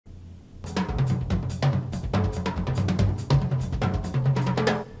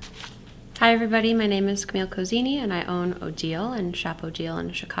Hi everybody, my name is Camille Cosini and I own Odile and Shop Odile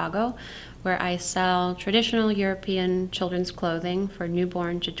in Chicago, where I sell traditional European children's clothing for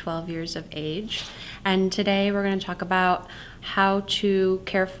newborn to 12 years of age. And today we're going to talk about how to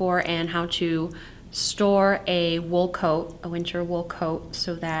care for and how to store a wool coat, a winter wool coat,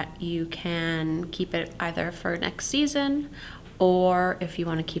 so that you can keep it either for next season, or if you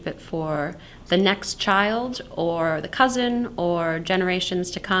want to keep it for the next child or the cousin or generations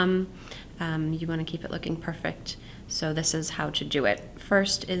to come. You want to keep it looking perfect. So this is how to do it.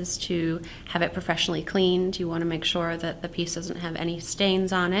 First is to have it professionally cleaned. You want to make sure that the piece doesn't have any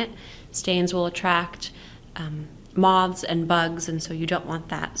stains on it. Stains will attract moths and bugs, and so you don't want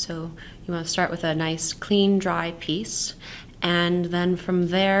that. So you want to start with a nice clean, dry piece. And then from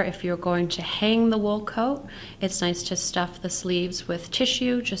there, if you're going to hang the wool coat, it's nice to stuff the sleeves with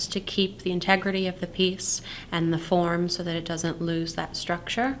tissue just to keep the integrity of the piece and the form so that it doesn't lose that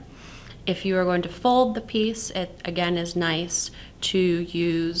structure. If you are going to fold the piece, it again is nice to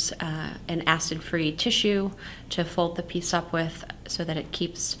use an acid-free tissue to fold the piece up with so that it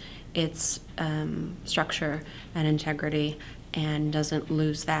keeps its structure and integrity and doesn't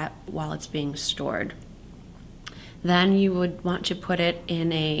lose that while it's being stored. Then you would want to put it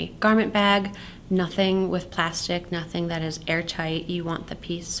in a garment bag, nothing with plastic, nothing that is airtight. You want the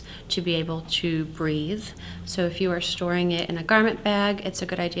piece to be able to breathe. So if you are storing it in a garment bag, it's a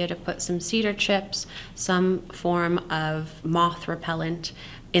good idea to put some cedar chips, some form of moth repellent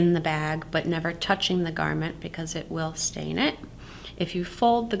in the bag, but never touching the garment because it will stain it. If you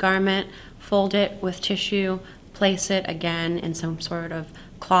fold the garment, fold it with tissue, place it again in some sort of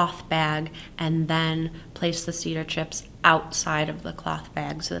cloth bag, and then place the cedar chips outside of the cloth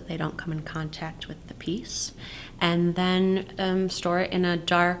bag so that they don't come in contact with the piece. And then store it in a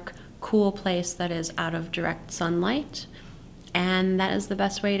dark, cool place that is out of direct sunlight. And that is the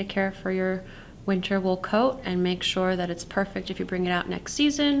best way to care for your winter wool coat and make sure that it's perfect if you bring it out next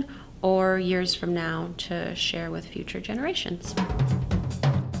season or years from now to share with future generations.